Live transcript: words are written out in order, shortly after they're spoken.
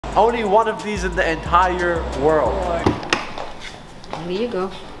Only one of these in the entire world. Here you go.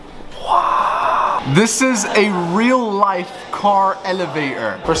 Wow. This is a real life car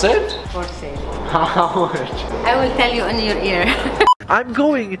elevator. For sale? For sale. How much? I will tell you in your ear. I'm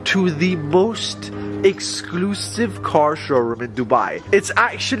going to the most exclusive car showroom in Dubai. It's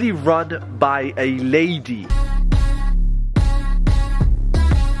actually run by a lady.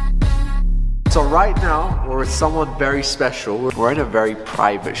 So right now, we're with someone very special. We're in a very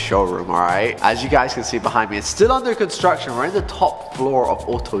private showroom, alright? As you guys can see behind me, it's still under construction. We're in the top floor of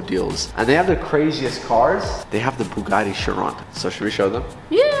Auto Deals. And they have the craziest cars. They have the Bugatti Chiron. So should we show them?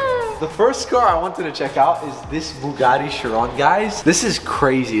 Yeah. The first car I wanted to check out is this Bugatti Chiron, guys. This is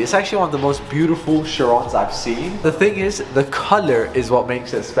crazy. It's actually one of the most beautiful Chirons I've seen. The thing is, the color is what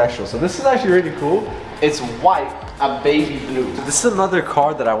makes it special. So this is actually really cool. It's white and baby blue. So this is another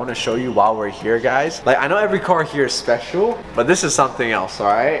car that I want to show you while we're here, guys. Like, I know every car here is special, but this is something else, all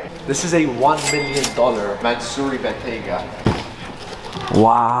right? This is a $1 million Mansouri Bentayga.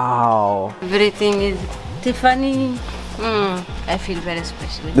 Wow. Everything is Tiffany. I feel very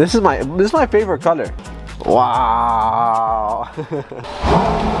special. This is my favorite color. Wow.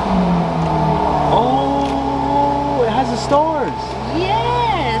 Oh, it has the stars. Yes.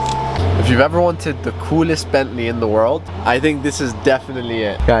 If you've ever wanted the coolest Bentley in the world, I think this is definitely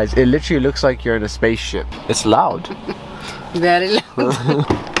it. Guys, it literally looks like you're in a spaceship. It's loud. Very loud.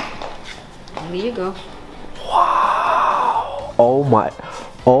 Here you go. Wow. Oh my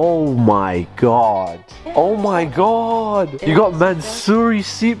god. Oh my god. You got Mansouri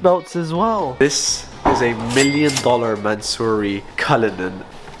seatbelts as well. This is a $1 million Mansouri Cullinan.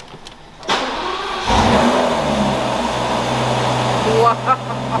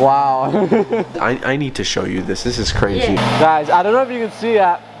 Wow. I need to show you this. This is crazy. Yeah. Guys, I don't know if you can see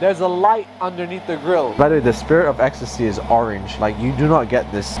that. There's a light underneath the grille. By the way, the Spirit of Ecstasy is orange. Like, you do not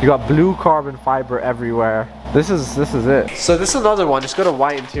get this. You got blue carbon fiber everywhere. This is it. So this is another one. It's got a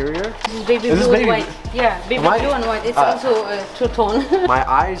white interior. This is baby blue and white. Yeah, baby blue and white. It's also two-tone. My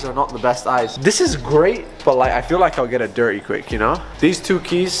eyes are not the best eyes. This is great, but like, I feel like I'll get it dirty quick, you know? These two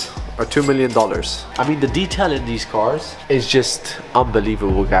keys are $2 million. I mean, the detail in these cars is just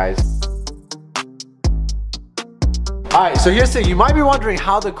unbelievable, guys. Alright, so here's the thing. You might be wondering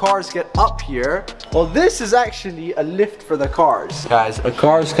how the cars get up here. Well, this is actually a lift for the cars. Guys, a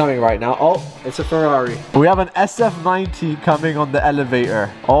car is coming right now. Oh, it's a Ferrari. We have an SF90 coming on the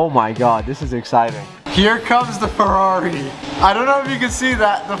elevator. Oh my god, this is exciting. Here comes the Ferrari. I don't know if you can see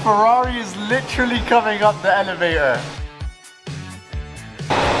that. The Ferrari is literally coming up the elevator.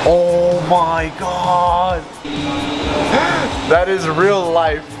 Oh my god. That is real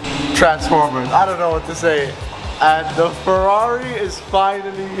life Transformers. I don't know what to say. And the Ferrari is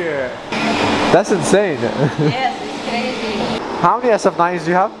finally here. That's insane. Yes, it's crazy. How many SF9s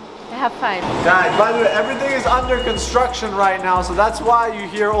do you have? I have 5. Guys, by the way, everything is under construction right now, so that's why you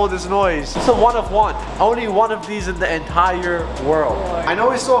hear all this noise. It's a one of one. Only one of these in the entire world. I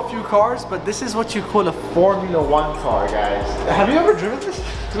know we saw a few cars, but this is what you call a Formula 1 car, guys. Have you ever driven this?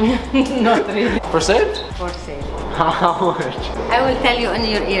 Not really. For sale? For sale. How much? I will tell you in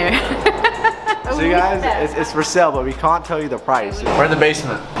your ear. So guys, it's for sale, but we can't tell you the price. We're in the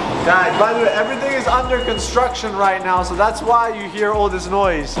basement. Guys, by the way, everything is under construction right now, so that's why you hear all this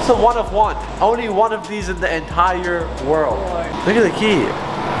noise. It's a one of one. Only one of these in the entire world. Look at the key.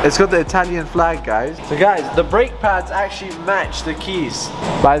 It's got the Italian flag, guys. So guys, the brake pads actually match the keys.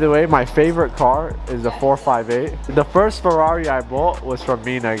 By the way, my favorite car is the 458. The first Ferrari I bought was from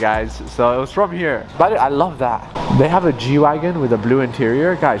Mina, guys. So it was from here. By the way, I love that. They have a G-Wagon with a blue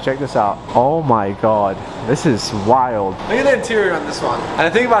interior. Guys, check this out. Oh my god. This is wild. Look at the interior on this one. And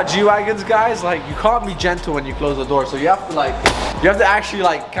the thing about G-Wagons, guys, like, you can't be gentle when you close the door. So you have to actually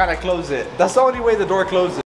like kind of close it. That's the only way the door closes.